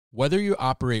Whether you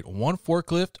operate one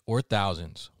forklift or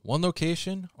thousands, one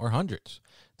location or hundreds,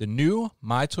 the new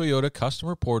My Toyota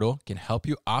customer portal can help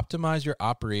you optimize your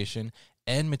operation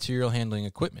and material handling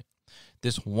equipment.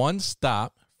 This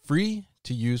one-stop,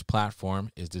 free-to-use platform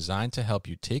is designed to help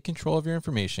you take control of your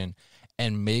information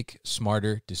and make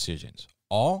smarter decisions,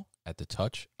 all at the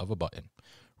touch of a button.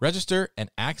 Register and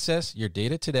access your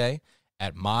data today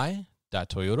at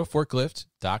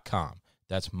my.toyotaforklift.com.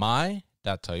 That's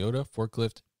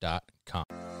my.toyotaforklift.com.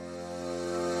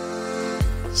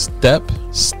 Step,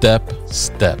 step,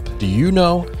 step. Do you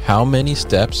know how many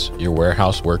steps your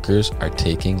warehouse workers are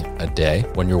taking a day?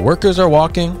 When your workers are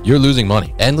walking, you're losing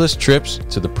money. Endless trips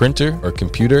to the printer or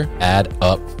computer add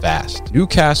up fast.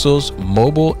 Newcastle's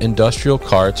mobile industrial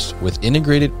carts with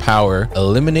integrated power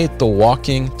eliminate the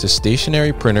walking to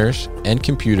stationary printers and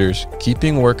computers,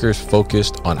 keeping workers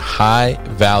focused on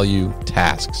high-value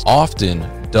tasks, often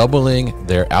doubling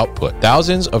their output.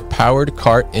 Thousands of powered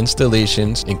cart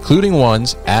installations, including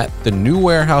ones at the new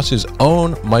warehouse's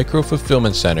own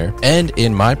micro-fulfillment center and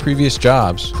in my previous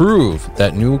jobs, prove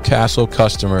that Newcastle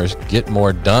customers get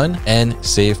more done and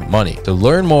save money. To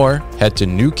learn more, head to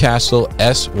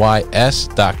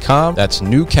newcastlesys.com. That's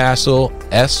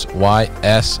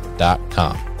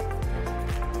newcastlesys.com.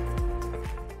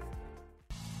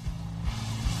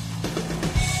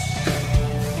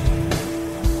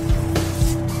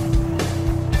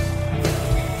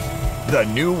 The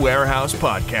New Warehouse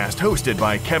Podcast, hosted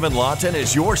by Kevin Lawton,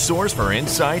 is your source for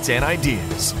insights and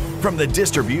ideas from the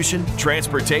distribution,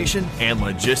 transportation, and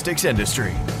logistics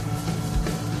industry.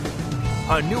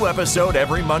 A new episode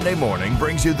every Monday morning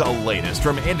brings you the latest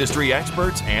from industry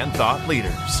experts and thought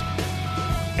leaders.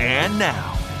 And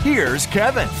now, here's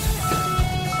Kevin.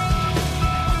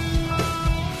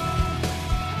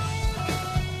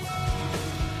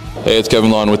 Hey, it's Kevin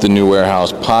Lawton with the New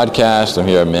Warehouse Podcast. I'm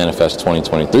here at Manifest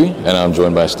 2023, and I'm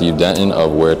joined by Steve Denton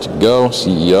of Ware2Go,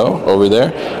 CEO over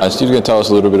there. Steve's going to tell us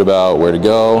a little bit about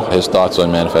Ware2Go, his thoughts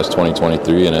on Manifest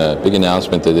 2023, and a big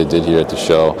announcement that they did here at the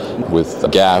show with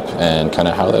Gap, and kind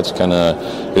of how that's kind of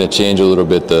going to change a little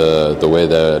bit the way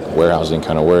that warehousing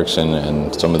kind of works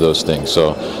and some of those things.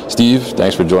 So, Steve,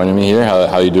 thanks for joining me here. How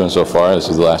are you doing so far? This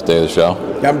is the last day of the show.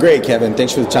 I'm great, Kevin.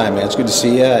 Thanks for the time, man. It's good to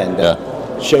see you. And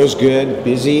show's good,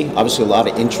 busy. Obviously, a lot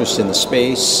of interest in the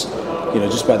space. You know,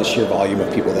 just by the sheer volume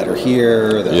of people that are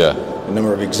here, the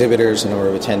number of exhibitors, the number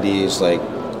of attendees. Like,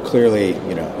 clearly,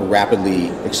 you know, a rapidly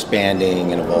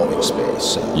expanding and evolving space.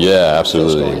 So, yeah,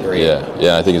 absolutely.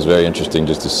 Yeah. I think it's very interesting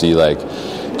just to see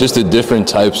just the different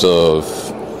types of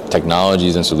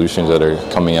technologies and solutions that are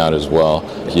coming out as well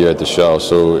here at the show.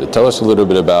 So tell us a little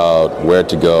bit about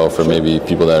Ware2Go for maybe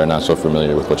people that are not so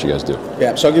familiar with what you guys do.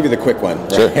 Yeah, so I'll give you the quick one.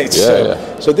 Right? Sure.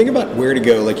 So think about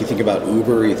Ware2Go like you think about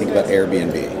Uber, you think about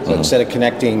Airbnb. So instead of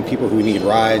connecting people who need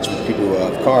rides with people who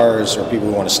have cars, or people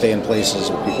who want to stay in places,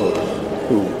 or people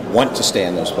who want to stay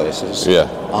in those places,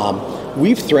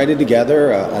 we've threaded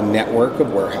together a network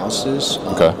of warehouses,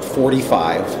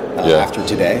 45 after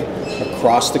today,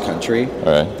 across the country,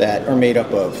 that are made up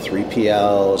of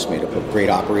 3PLs, made up of great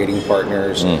operating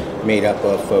partners, made up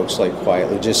of folks like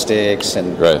Quiet Logistics,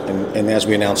 and as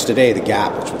we announced today, the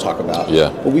Gap, which we'll talk about.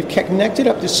 But we've connected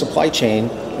up this supply chain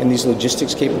and these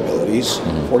logistics capabilities,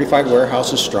 45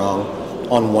 warehouses strong,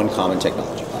 on one common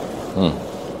technology platform.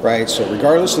 Right, so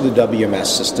regardless of the WMS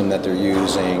system that they're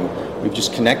using, we've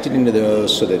just connected into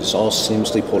those so that it's all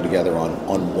seamlessly pulled together on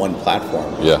one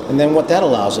platform. And then what that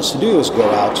allows us to do is go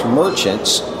out to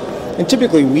merchants, and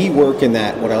typically we work in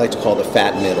that, what I like to call the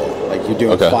fat middle. Like you're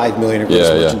doing 5 million of gross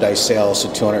merchandise sales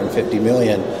to 250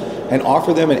 million, and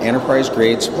offer them an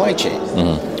enterprise-grade supply chain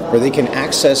where they can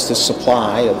access the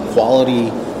supply of quality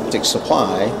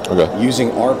supply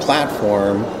using our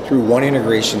platform through one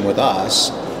integration with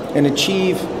us, and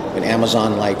achieve an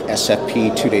Amazon-like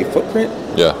SFP 2-day footprint,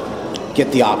 get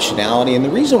the optionality. And the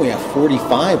reason we have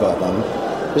 45 of them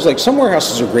is some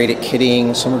warehouses are great at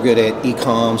kitting, some are good at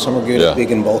e-com, some are good at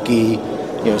big and bulky,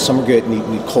 some are good at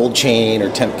need cold chain or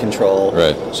temp control.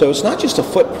 So it's not just a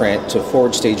footprint to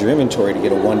forward stage your inventory to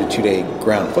get a 1 to 2 day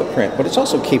ground footprint, but it's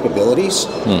also capabilities,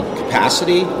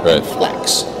 capacity, and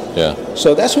flex.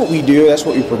 So that's what we do, that's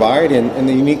what we provide, and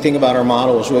the unique thing about our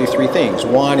model is really three things.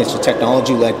 One, it's a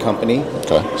technology-led company,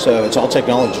 so it's all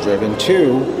technology-driven.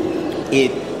 Two,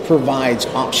 it provides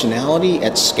optionality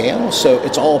at scale, so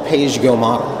it's all a pay-as-you-go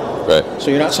model. So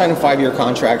you're not signing 5-year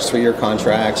contracts, 3-year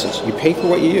contracts, you pay for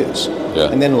what you use.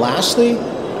 And then lastly,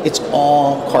 it's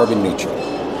all carbon neutral.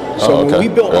 So when we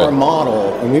built our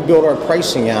model and we built our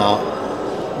pricing out,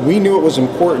 we knew it was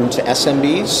important to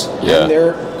SMBs and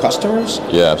their customers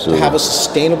to have a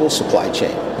sustainable supply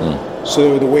chain.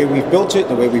 So the way we've built it,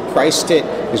 the way we priced it,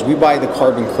 is we buy the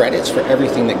carbon credits for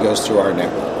everything that goes through our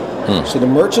network. So the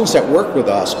merchants that work with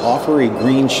us offer a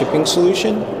green shipping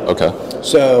solution. Okay.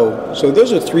 So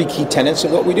those are 3 key tenets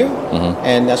of what we do,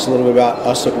 and that's a little bit about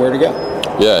us at Ware2Go.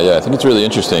 Yeah, I think it's really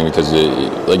interesting because,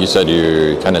 like you said,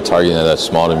 you're kind of targeting that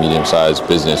small to medium-sized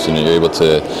business, and you're able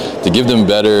to give them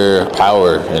better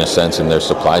power, in a sense, in their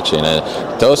supply chain. And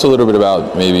tell us a little bit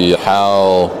about maybe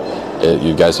how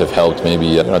you guys have helped,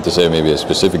 maybe, I don't have to say maybe a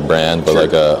specific brand, but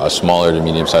like a smaller to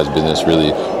medium-sized business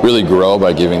really grow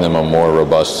by giving them a more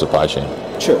robust supply chain.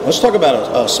 Sure. Let's talk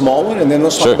about a small one, and then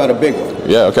let's talk about a big one.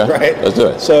 Yeah, okay. Right? Let's do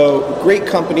it. So, great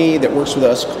company that works with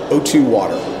us, O2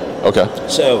 Water. Okay.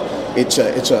 So, it's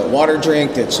a water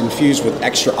drink that's infused with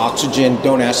extra oxygen.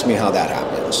 Don't ask me how that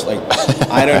happens. Like,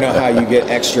 I don't know how you get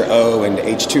extra O and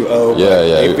H2O.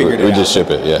 They figured it out. We just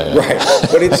ship it. Yeah. Right.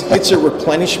 But it's a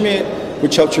replenishment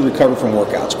which helps you recover from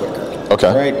workouts quicker.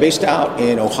 Okay. Right. Based out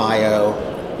in Ohio.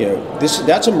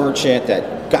 That's a merchant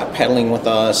that got pedaling with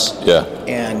us. Yeah.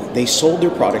 And they sold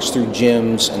their products through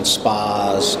gyms and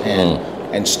spas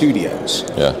and studios.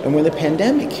 Yeah. And when the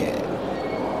pandemic hit,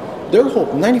 their whole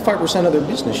 95% of their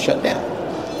business shut down.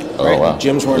 Right? Wow.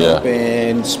 Gyms weren't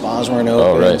open, spas weren't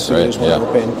open, studios weren't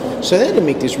open. So they had to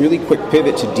make this really quick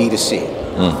pivot to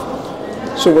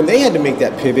D2C. So when they had to make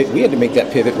that pivot, we had to make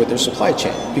that pivot with their supply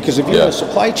chain. Because if you have a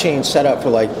supply chain set up for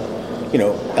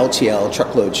LTL,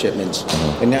 truckload shipments,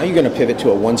 and now you're going to pivot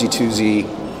to a onesie-twosie,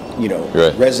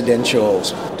 residential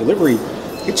delivery,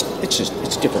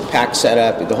 it's different pack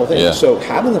setup, the whole thing. Yeah. So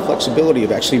having the flexibility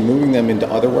of actually moving them into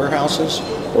other warehouses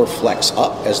or flex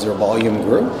up as their volume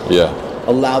grew,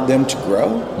 allowed them to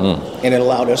grow, and it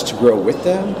allowed us to grow with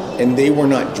them, and they were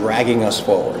not dragging us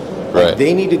forward. Right.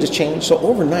 They needed to change. So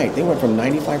overnight, they went from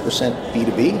 95%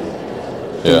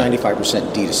 B2B to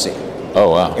 95% D2C. Oh,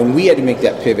 wow. And we had to make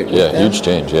that pivot with them. Huge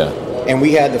change, And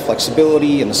we had the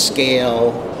flexibility and the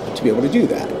scale to be able to do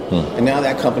that. And now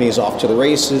that company is off to the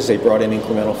races. They brought in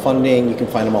incremental funding. You can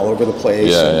find them all over the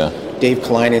place. Dave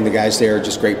Klein and the guys there are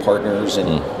just great partners.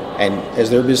 And as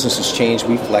their businesses changed,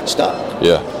 we flexed up.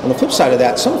 On the flip side of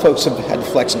that, some folks have had to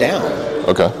flex down.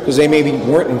 Okay. Because they maybe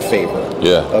weren't in favor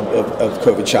of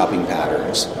COVID shopping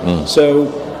patterns. So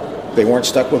they weren't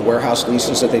stuck with warehouse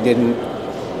leases that they didn't,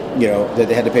 that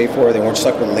they had to pay for. They weren't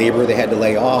stuck with labor they had to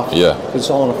lay off. It's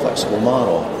all in a flexible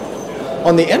model.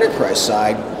 On the enterprise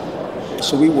side,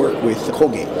 so we work with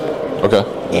Colgate. Okay.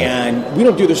 And we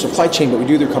don't do their supply chain, but we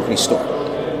do their company store.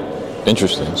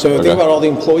 Interesting. So think about all the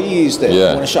employees that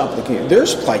want to shop at the community. Their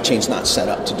supply chain's not set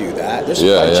up to do that. Their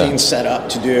supply chain's set up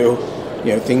to do,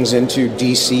 things into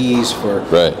DCs for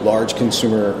large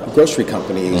consumer grocery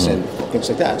companies and things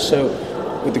like that. So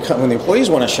when the employees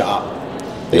want to shop,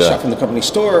 they shop from the company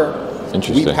store.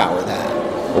 We power that.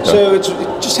 Okay. So it's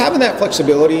just having that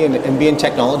flexibility and being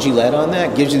technology-led on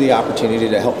that gives you the opportunity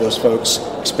to help those folks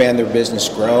expand their business,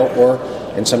 grow, or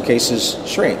in some cases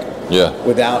shrink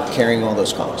without carrying all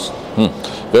those costs.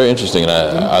 Very interesting, and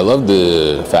I love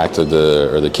the fact of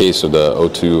the case of the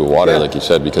O2 water, like you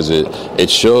said, because it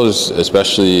shows,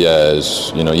 especially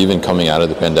as even coming out of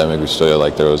the pandemic, we still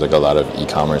there was a lot of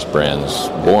e-commerce brands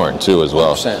born too as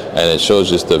well, 100%. And it shows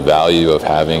just the value of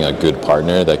having a good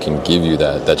partner that can give you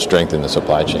that strength in the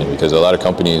supply chain, because a lot of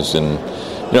companies and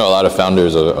a lot of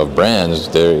founders of brands,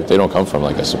 they don't come from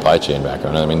a supply chain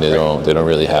background. I mean, they don't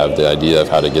really have the idea of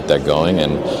how to get that going.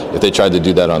 And if they tried to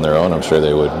do that on their own, I'm sure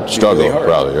they would struggle, really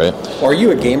probably, right? Are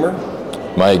you a gamer?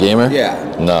 Am I a gamer?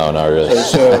 Yeah. No, not really.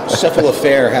 So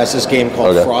Cephalofair has this game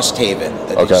called Frosthaven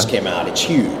that just came out. It's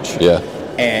huge. Yeah.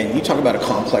 And you talk about a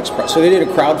complex process. So they did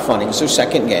a crowdfunding. It's their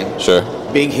second game. Sure.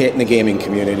 Big hit in the gaming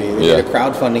community. They did a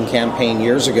crowdfunding campaign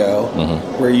years ago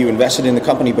where you invested in the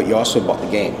company, but you also bought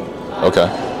the game.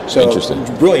 Okay. So interesting.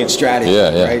 Brilliant strategy,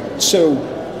 right? So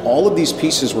all of these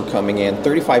pieces were coming in,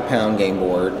 35-pound game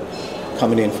board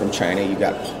coming in from China. You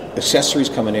got accessories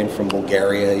coming in from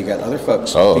Bulgaria. You got other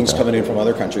folks, things coming in from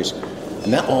other countries.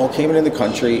 And that all came into the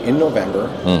country in November,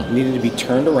 needed to be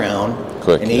turned around,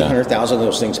 quick, and 800,000 of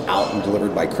those things out and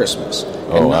delivered by Christmas.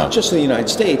 And not just in the United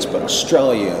States, but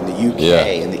Australia and the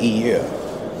UK and the EU.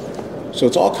 So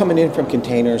it's all coming in from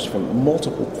containers from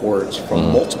multiple ports,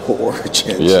 from multiple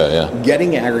origins,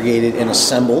 getting aggregated and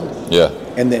assembled,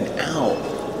 and then out.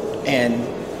 And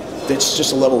that's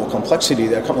just a level of complexity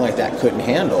that a company like that couldn't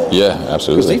handle. Yeah,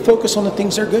 absolutely. Because they focus on the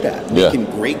things they're good at. Making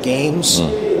great games,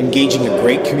 engaging a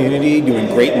great community, doing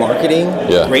great marketing,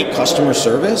 great customer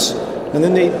service. And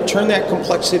then they turn that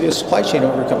complexity of supply chain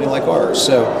over to a company like ours.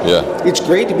 So it's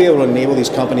great to be able to enable these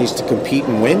companies to compete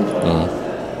and win.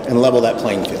 and level that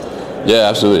playing field. Yeah,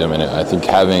 absolutely. I mean, I think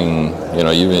having,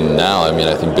 even now, I mean,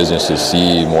 I think businesses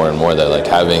see more and more that like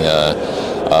having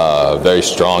a very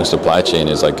strong supply chain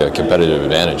is like a competitive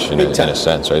advantage in a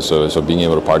sense, right? So being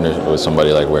able to partner with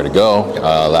somebody like Ware2Go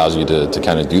allows you to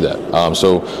kind of do that.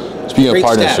 So speaking of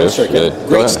partnerships,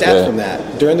 great stat from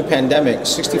that. During the pandemic,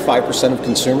 65% of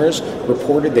consumers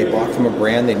reported they bought from a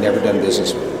brand they'd never done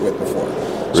business with before.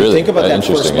 So really? Think about that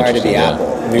first bite of the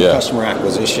apple, new customer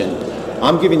acquisition.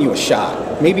 I'm giving you a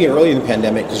shot. Maybe early in the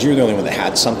pandemic, because you were the only one that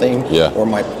had something, or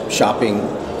my shopping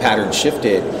pattern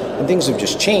shifted, and things have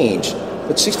just changed.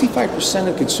 But 65%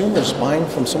 of consumers buying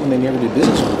from someone they never did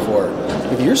business with before.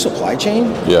 If your supply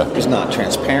chain is not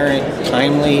transparent,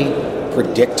 timely,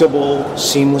 predictable,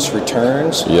 seamless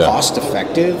returns,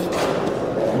 cost-effective,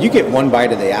 you get one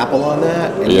bite of the apple on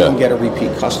that, and you don't get a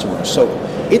repeat customer. So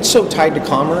it's so tied to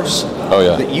commerce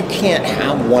that you can't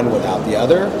have one without the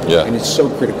other, and it's so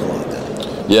critical on that.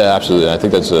 Yeah, absolutely. I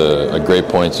think that's a great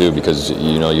point too, because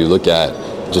you look at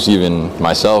just even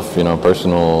myself,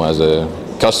 personal as a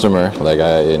customer, like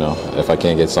if I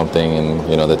can't get something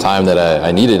in the time that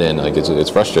I need it in, like it's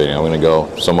frustrating. I'm going to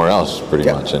go somewhere else pretty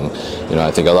much, and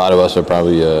I think a lot of us are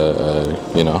probably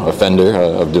offender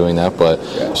of doing that. But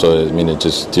so I mean, it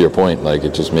just, to your point, like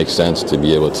it just makes sense to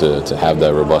be able to have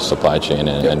that robust supply chain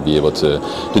and be able to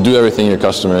do everything your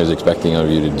customer is expecting of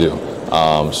you to do.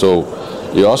 So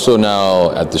you also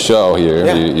now at the show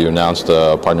here, you announced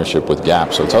a partnership with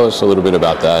Gap. So tell us a little bit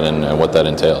about that and what that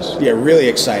entails. Yeah, really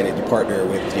excited to partner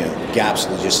with Gap's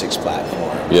logistics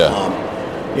platform. Yeah.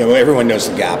 Everyone knows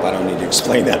the Gap. I don't need to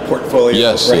explain that portfolio.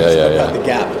 Yes, about the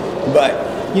Gap.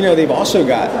 But they've also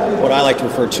got what I like to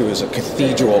refer to as a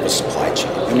cathedral of a supply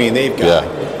chain. I mean, they've got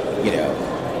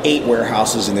 8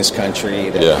 warehouses in this country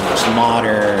that are most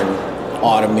modern,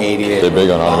 automated. They're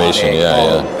big on automation,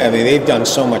 I mean, they've done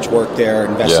so much work there,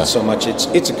 invested so much.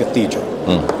 It's a cathedral.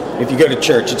 If you go to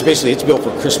church, it's built for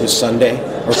Christmas Sunday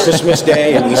or Christmas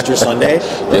Day and Easter Sunday,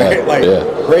 right?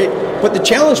 Right. But the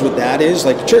challenge with that is,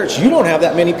 like church, you don't have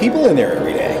that many people in there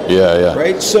every day.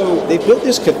 Right. So they built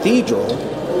this cathedral,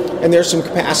 and there's some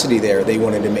capacity there they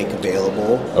wanted to make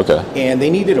available. Okay. And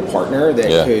they needed a partner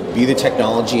that could be the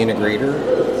technology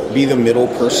integrator, be the middle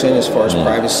person as far as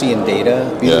privacy and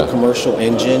data, be the commercial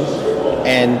engine.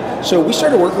 And so we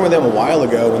started working with them a while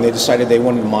ago when they decided they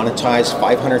wanted to monetize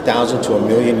 500,000 to 1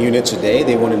 million units a day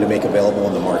they wanted to make available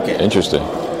in the market. Interesting.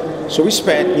 So we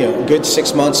spent a good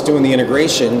 6 months doing the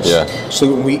integrations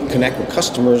so when we connect with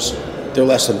customers, they're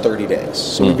less than 30 days.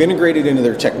 So we've integrated into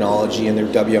their technology and their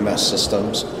WMS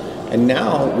systems. And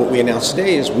now what we announced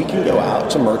today is we can go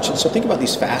out to merchants. So think about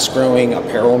these fast-growing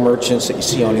apparel merchants that you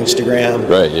see on Instagram.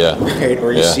 Right,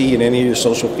 or you see in any of your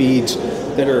social feeds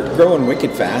that are growing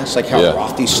wicked fast, like how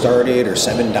Rothy started or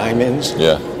Seven Diamonds.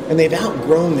 And they've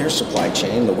outgrown their supply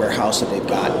chain, the warehouse that they've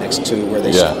got next to where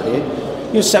they started.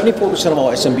 74% of all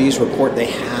SMBs report they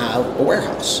have a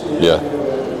warehouse.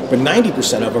 But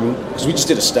 90% of them, because we just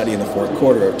did a study in the fourth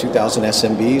quarter of 2,000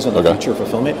 SMBs on the future of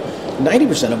fulfillment,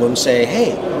 90% of them say,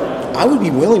 hey, I would be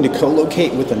willing to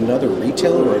co-locate with another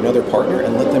retailer or another partner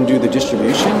and let them do the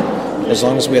distribution as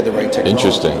long as we had the right technology.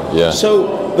 Interesting,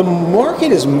 So the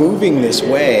market is moving this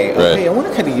way. Okay, I want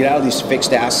to kind of get out of these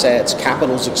fixed assets.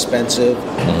 Capital's expensive.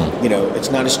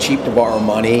 It's not as cheap to borrow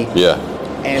money.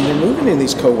 And they're moving in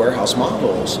these co-warehouse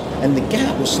models. And the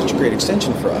Gap was such a great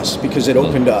extension for us because it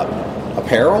opened up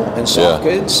apparel and soft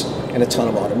goods and a ton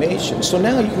of automation. So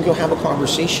now you can go have a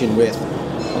conversation with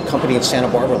a company in Santa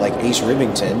Barbara like Ace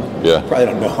Rivington. Probably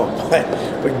don't know,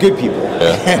 but good people.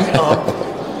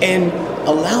 And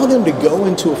allow them to go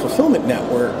into a fulfillment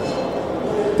network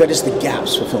that is the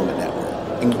Gap's fulfillment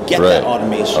network and get that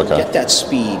automation, get that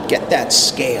speed, get that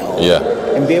scale,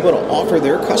 and be able to offer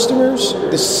their customers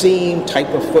the same type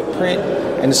of footprint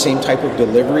and the same type of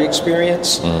delivery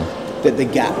experience that the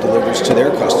Gap delivers to their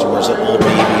customers at Old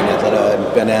Navy and Athleta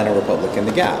and Banana Republic and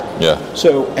the Gap.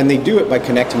 So, and they do it by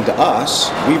connecting to us.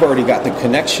 We've already got the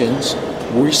connections.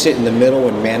 We sit in the middle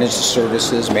and manage the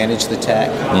services, manage the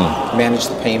tech, manage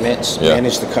the payments,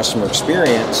 manage the customer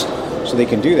experience, so they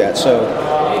can do that. So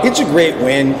it's a great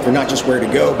win for not just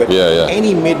Ware2Go, but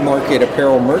any mid-market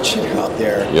apparel merchant out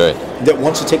there that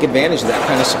wants to take advantage of that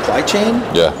kind of supply chain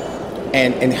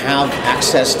and have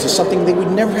access to something they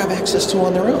would never have access to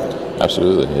on their own.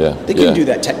 Absolutely, They can do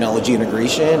that technology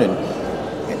integration, and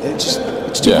it's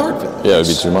too hard for them. It would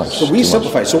be too much. So we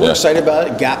simplify. So we're excited about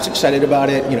it. Gap's excited about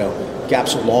it.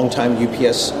 Gap's a longtime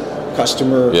UPS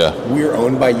customer. We're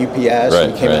owned by UPS.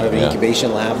 We came out of an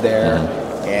incubation lab there.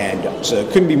 And so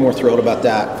couldn't be more thrilled about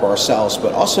that for ourselves,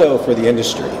 but also for the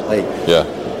industry.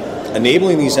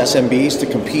 Enabling these SMBs to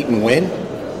compete and win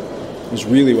is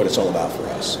really what it's all about for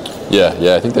us.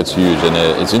 Yeah, I think that's huge, and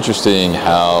it's interesting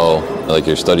how, like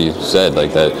your study said,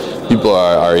 like that people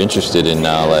are interested in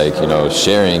now, like, you know,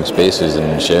 sharing spaces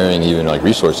and sharing even like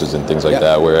resources and things like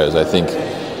that. Whereas I think,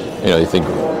 you know, you think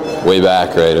way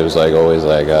back, right? It was like always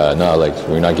like, no, like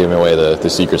we're not giving away the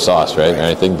secret sauce, right? And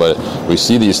I think, but we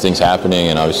see these things happening,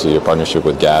 and obviously your partnership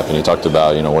with Gap, and you talked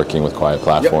about, you know, working with Quiet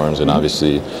Platforms, and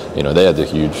obviously, you know, they had the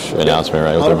huge announcement,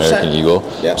 right, with the American Eagle.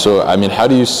 So, I mean, how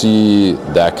do you see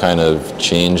that kind of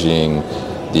changing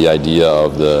the idea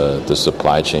of the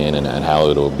supply chain and how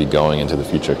it'll be going into the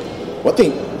future? One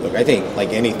thing, look, I think like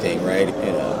anything, right,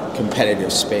 in a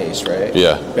competitive space, right?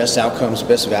 Yeah. Best outcomes,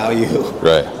 best value,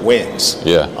 right, wins.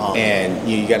 Yeah. And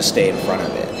you got to stay in front of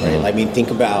it, right? I mean,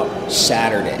 think about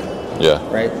Saturday.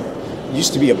 Yeah. Right. It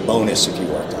used to be a bonus if you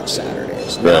worked on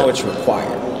Saturdays. Now it's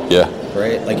required. Yeah.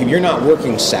 Right. Like if you're not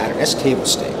working Saturday, that's table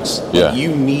stakes. Yeah.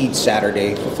 You need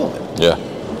Saturday fulfillment. Yeah.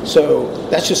 So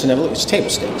that's just an evolution. It's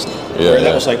table stakes. Yeah. Where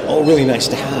that was like, oh, really nice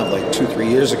to have like 2-3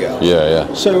 years ago.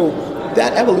 Yeah. So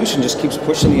that evolution just keeps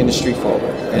pushing the industry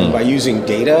forward, and by using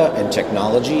data and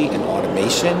technology and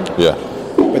automation. Yeah.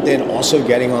 But then also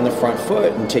getting on the front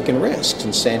foot and taking risks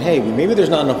and saying, hey, maybe there's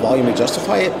not enough volume to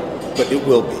justify it, but it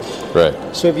will be. Right.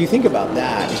 So if you think about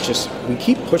that, it's just we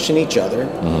keep pushing each other.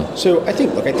 So I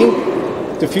think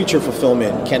the future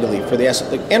fulfillment, candidly, for the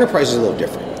enterprise is a little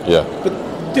different. Yeah. But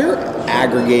they're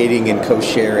aggregating and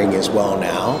co-sharing as well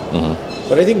now.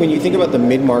 But I think when you think about the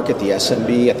mid-market, the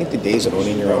SMB, I think the days of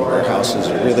owning your own warehouses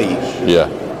are really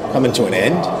coming to an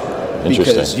end,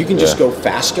 because you can just go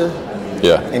faster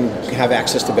and have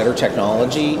access to better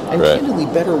technology and candidly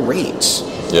better rates.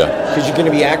 Because you're going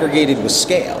to be aggregated with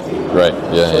scale. Right.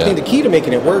 So I think the key to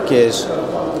making it work is,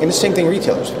 and the same thing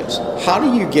retailers face, how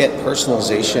do you get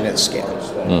personalization at scale?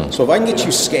 So if I can get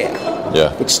you scale,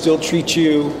 but still treat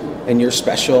you and you're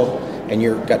special and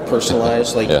you're got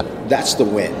personalized, like that's the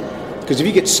win. Because if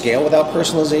you get scale without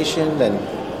personalization, then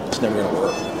it's never going to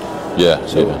work.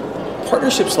 So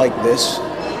partnerships like this,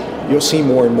 you'll see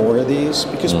more and more of these,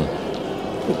 because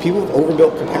people have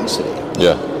overbuilt capacity.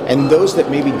 And those that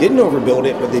maybe didn't overbuild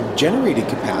it, but they generated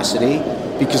capacity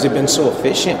because they've been so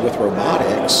efficient with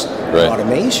robotics and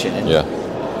automation,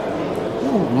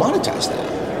 monetize that.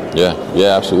 Yeah,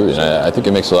 absolutely. And I think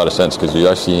it makes a lot of sense, because you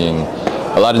are seeing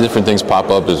a lot of different things pop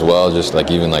up as well, just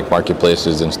like even like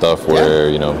marketplaces and stuff where,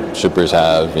 you know, shippers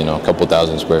have, you know, a couple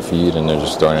thousand square feet and they're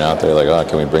just throwing it out there like, oh,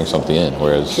 can we bring something in?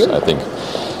 Whereas I think,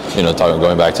 you know,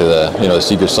 going back to the, you know, the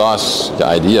secret sauce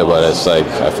idea, but it's like,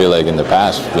 I feel like in the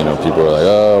past, you know, people were like,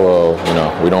 oh, well, you know,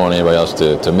 we don't want anybody else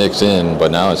to mix in,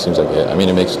 but now it seems like, I mean,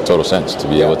 it makes total sense to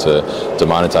be able to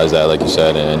monetize that, like you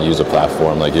said, and use a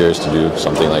platform like yours to do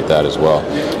something like that as well.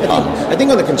 I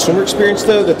think on the consumer experience,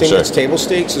 though, the thing that's table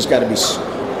stakes has got to be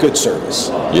good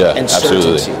service and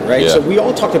certainty, right? So we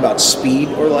all talked about speed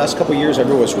over the last couple of years.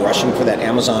 Everyone was rushing for that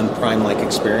Amazon Prime-like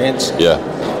experience.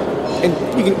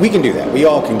 And we can do that. We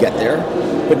all can get there.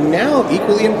 But now,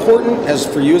 equally important as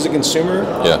for you as a consumer,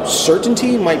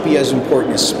 certainty might be as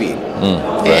important as speed.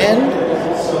 And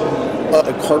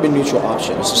a carbon neutral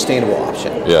option, a sustainable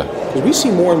option. Because we see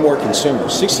more and more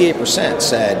consumers, 68%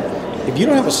 said, if you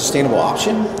don't have a sustainable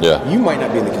option, you might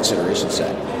not be in the consideration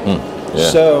set.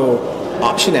 So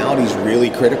optionality is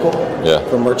really critical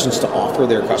for merchants to offer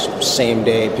their customers same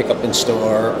day, pick up in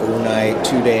store, overnight,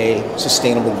 2-day,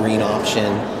 sustainable green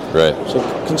option. So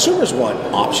consumers want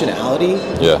optionality.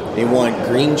 They want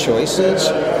green choices,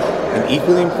 and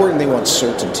equally important, they want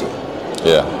certainty.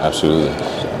 Absolutely.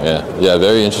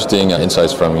 Very interesting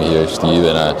insights from you here, Steve,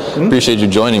 and I appreciate you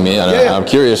joining me. And I'm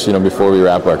curious, you know, before we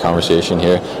wrap our conversation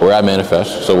here, we're at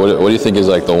Manifest, so what do you think is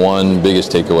like the one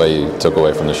biggest takeaway you took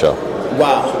away from the show?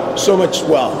 Wow, so much.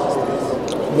 Well,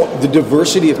 the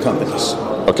diversity of companies.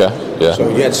 So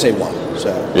you had to say one. So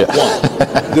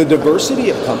one, the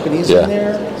diversity of companies in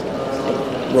there.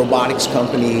 Robotics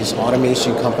companies,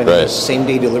 automation companies,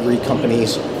 same-day delivery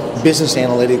companies, business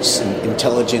analytics and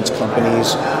intelligence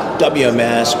companies,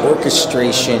 WMS,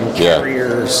 orchestration,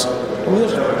 carriers. I mean,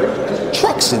 there's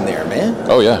trucks in there, man.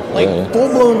 Like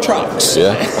full-blown trucks.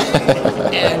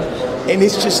 And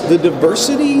it's just the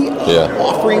diversity of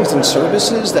offerings and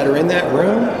services that are in that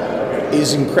room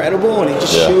is incredible, and it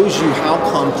just shows you how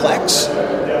complex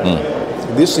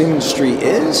this industry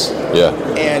is.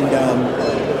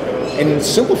 And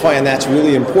simplifying that's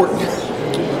really important,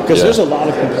 because there's a lot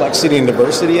of complexity and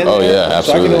diversity in there. Absolutely.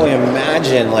 So I can only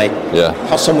imagine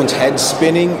how someone's head's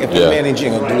spinning if they're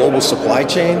managing a global supply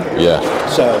chain.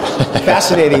 So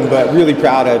fascinating, but really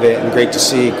proud of it, and great to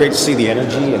see the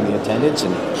energy and the attendance,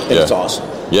 and it's awesome.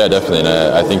 Yeah, definitely. And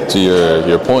I think to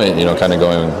your point, kind of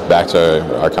going back to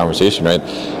our conversation, right?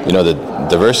 The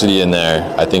diversity in there,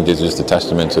 I think, is just a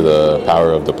testament to the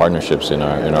power of the partnerships in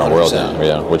our world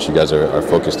now, which you guys are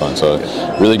focused on. So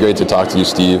really great to talk to you,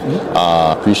 Steve.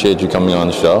 Appreciate you coming on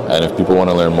the show. And if people want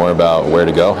to learn more about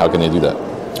Ware2Go, how can they do that?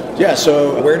 Yeah,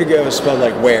 so Ware2Go is spelled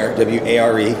like Ware,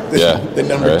 W-A-R-E, the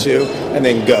number 2, and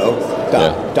then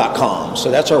go.com. So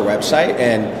that's our website,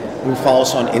 and you can follow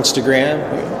us on Instagram.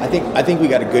 I think we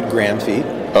got a good gram feed.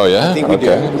 Oh yeah, I think we do.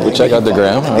 We'll check out the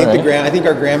gram. I think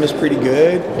our gram is pretty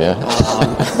good. Yeah.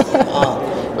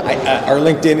 Our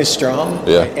LinkedIn is strong.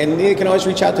 Yeah. And you can always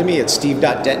reach out to me at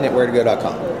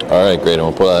steve.denton@ware2go.com. All right, great. And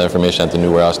we'll put that information at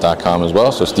thenewwarehouse.com as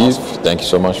well. So Steve, thank you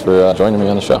so much for joining me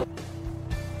on the show.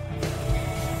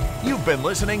 You've been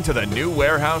listening to the New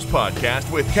Warehouse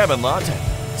Podcast with Kevin Lawton.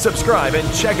 Subscribe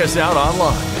and check us out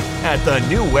online at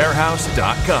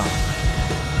thenewwarehouse.com.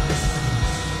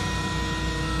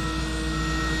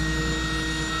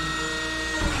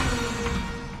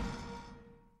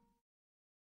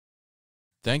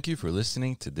 Thank you for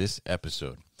listening to this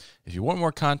episode. If you want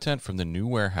more content from the New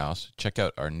Warehouse, check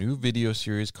out our new video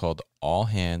series called All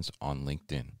Hands on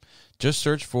LinkedIn. Just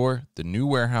search for the New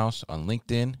Warehouse on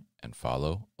LinkedIn and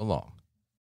follow along.